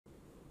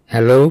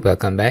Hello,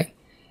 welcome back.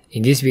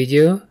 In this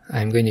video,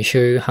 I'm going to show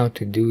you how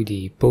to do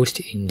the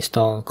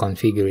post-install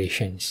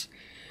configurations.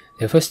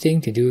 The first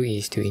thing to do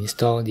is to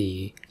install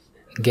the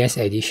Guest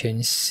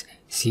Editions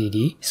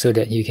CD so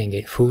that you can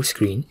get full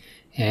screen,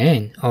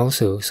 and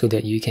also so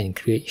that you can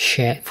create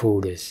shared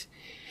folders.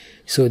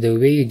 So the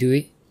way you do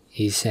it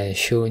is as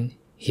shown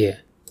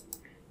here.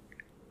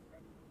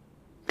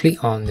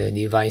 Click on the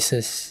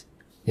devices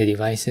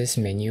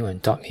menu on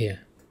top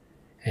here,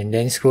 and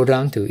then scroll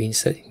down to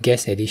insert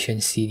Guest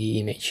Edition CD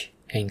image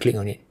and click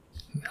on it.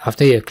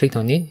 After you have clicked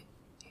on it,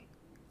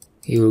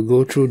 you will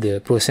go through the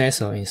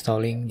process of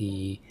installing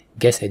the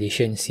Guest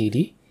Edition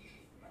CD,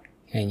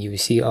 and you will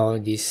see all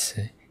these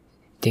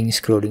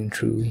things scrolling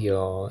through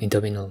your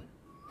terminal.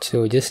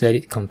 So just let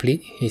it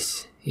complete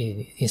its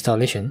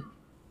installation.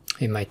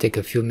 It might take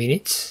a few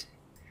minutes.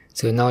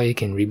 So now you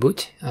can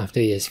reboot after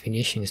it has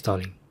finished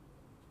installing.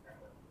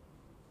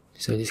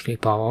 So just click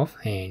power off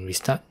and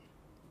restart.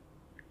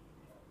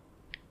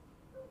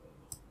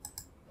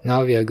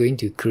 Now we are going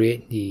to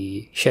create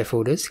the shared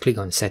folders. Click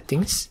on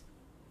settings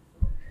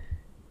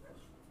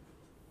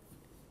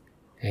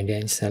and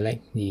then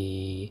select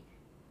the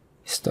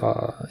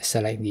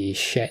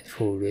shared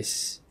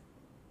folders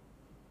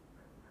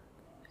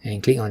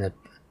and click on the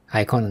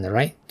icon on the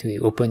right to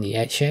open the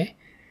add share.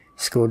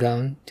 Scroll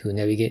down to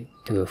navigate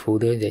to a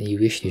folder that you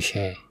wish to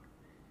share.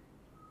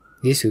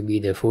 This will be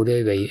the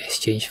folder where you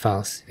exchange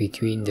files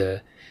between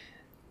the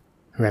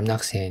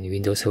Remnux and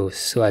Windows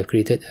host. So I've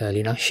created a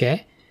Linux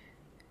share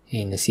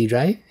in the C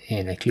drive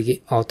and I click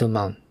it auto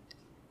mount.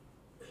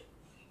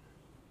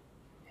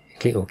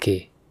 Click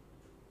OK.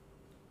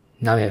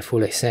 Now you have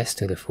full access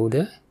to the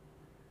folder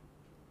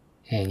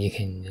and you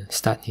can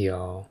start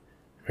your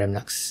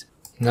Remnux.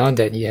 Now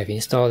that you have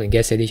installed the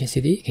Guest Edition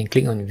CD, you can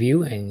click on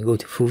View and go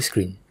to full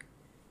screen.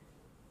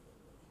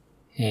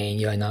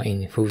 And you are now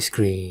in full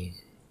screen.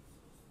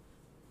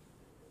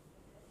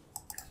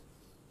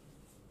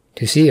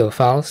 To see your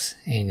files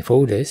and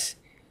folders,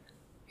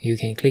 you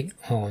can click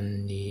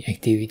on the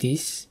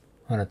activities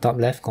on the top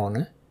left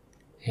corner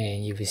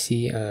and you will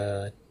see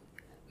a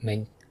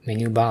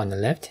menu bar on the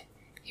left.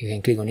 You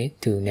can click on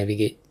it to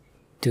navigate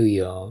to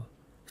your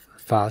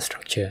file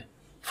structure,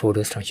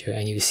 folder structure,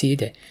 and you will see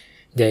that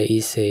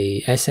there's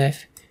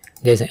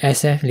an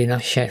SF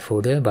Linux shared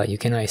folder, but you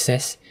cannot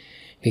access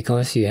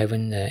because you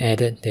haven't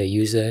added the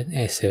user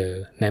as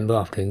a member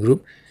of the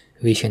group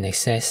which can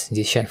access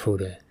this shared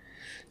folder.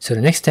 So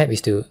the next step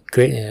is to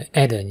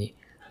add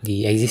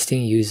the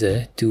existing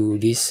user to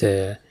this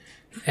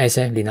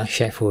SF Linux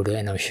shared folder,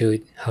 and I'll show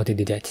you how to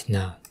do that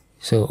now.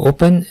 So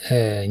open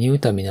a new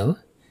terminal.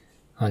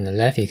 On the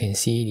left you can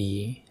see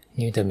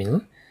the new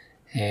terminal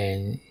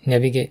and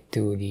navigate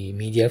to the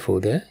media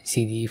folder,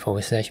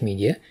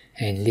 cd/media,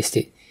 and list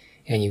it,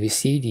 and you will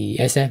see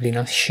the SF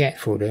Linux shared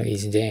folder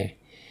is there.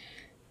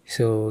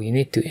 So you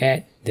need to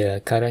add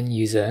the current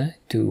user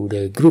to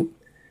the group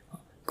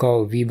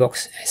called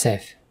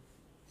vboxsf.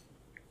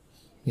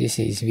 This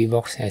is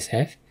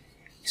vboxsf.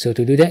 So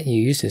to do that,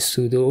 you use the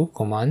sudo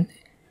command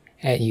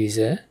add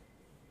user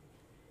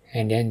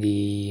and then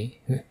the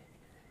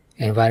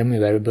environment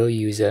variable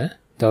user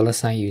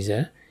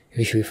 $user,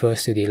 which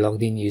refers to the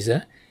logged in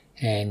user,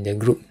 and the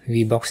group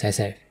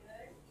vboxsf.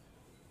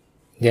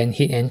 Then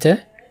hit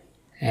enter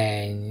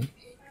and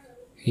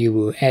you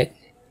will add,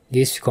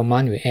 this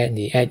command will add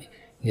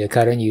the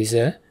current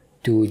user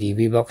to the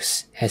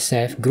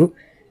vboxsf group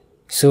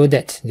so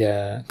that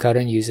the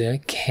current user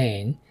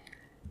can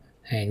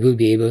and will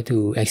be able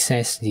to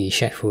access the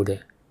shared folder.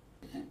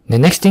 The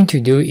next thing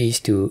to do is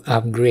to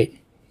upgrade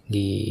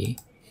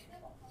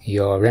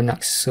your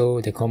Remnux.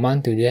 So the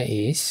command to that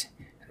is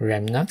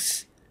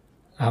Remnux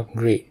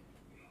upgrade,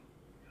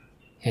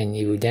 and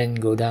it will then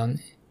go down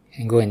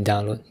and go and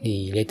download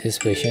the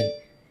latest version,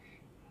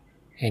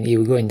 and it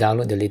will go and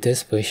download the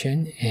latest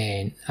version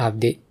and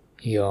update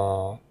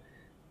your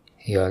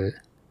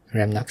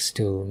Remnux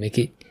to make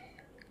it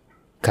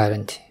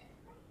current.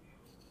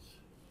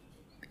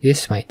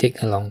 This might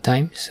take a long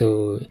time,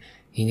 so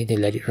you need to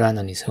let it run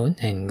on its own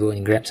and go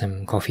and grab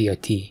some coffee or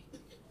tea.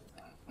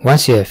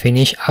 Once you have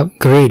finished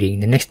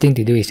upgrading, the next thing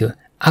to do is to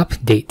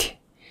update.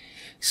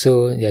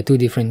 So there are two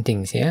different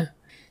things, yeah.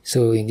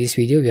 So in this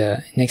video, we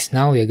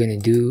are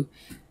going to do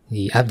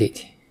the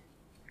update.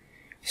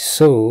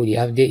 So the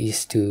update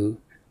is to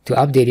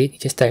update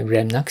it, just type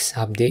Remnux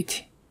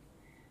update.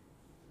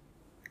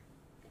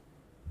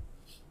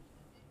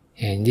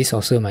 And this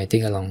also might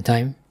take a long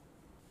time.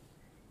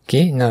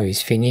 Okay, now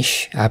it's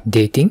finished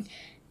updating.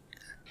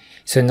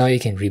 So now you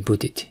can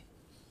reboot it.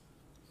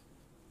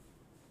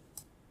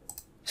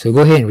 So go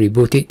ahead and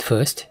reboot it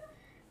first.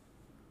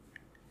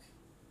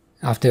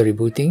 After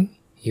rebooting,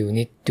 you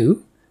need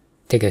to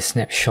take a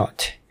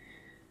snapshot.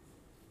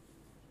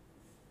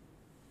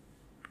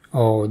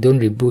 Or don't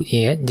reboot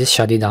yet, just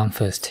shut it down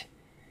first.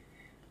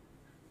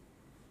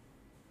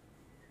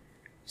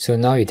 So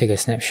now you take a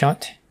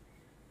snapshot.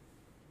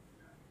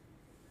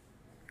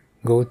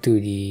 Go to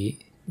the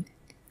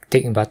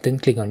Take button,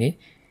 click on it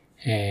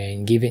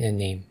and give it a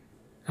name.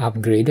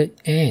 Upgraded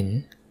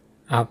and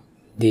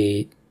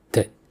update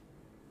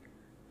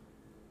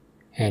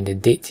and the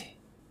date.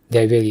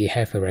 That way you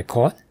have a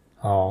record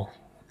of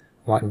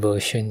what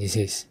version this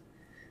is.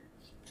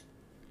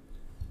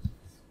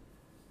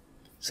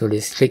 So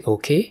let's click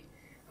OK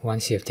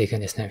once you have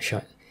taken a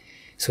snapshot.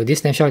 So this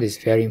snapshot is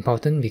very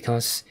important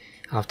because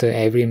after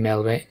every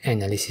malware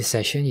analysis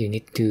session, you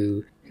need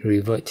to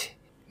revert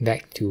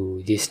back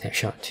to this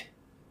snapshot.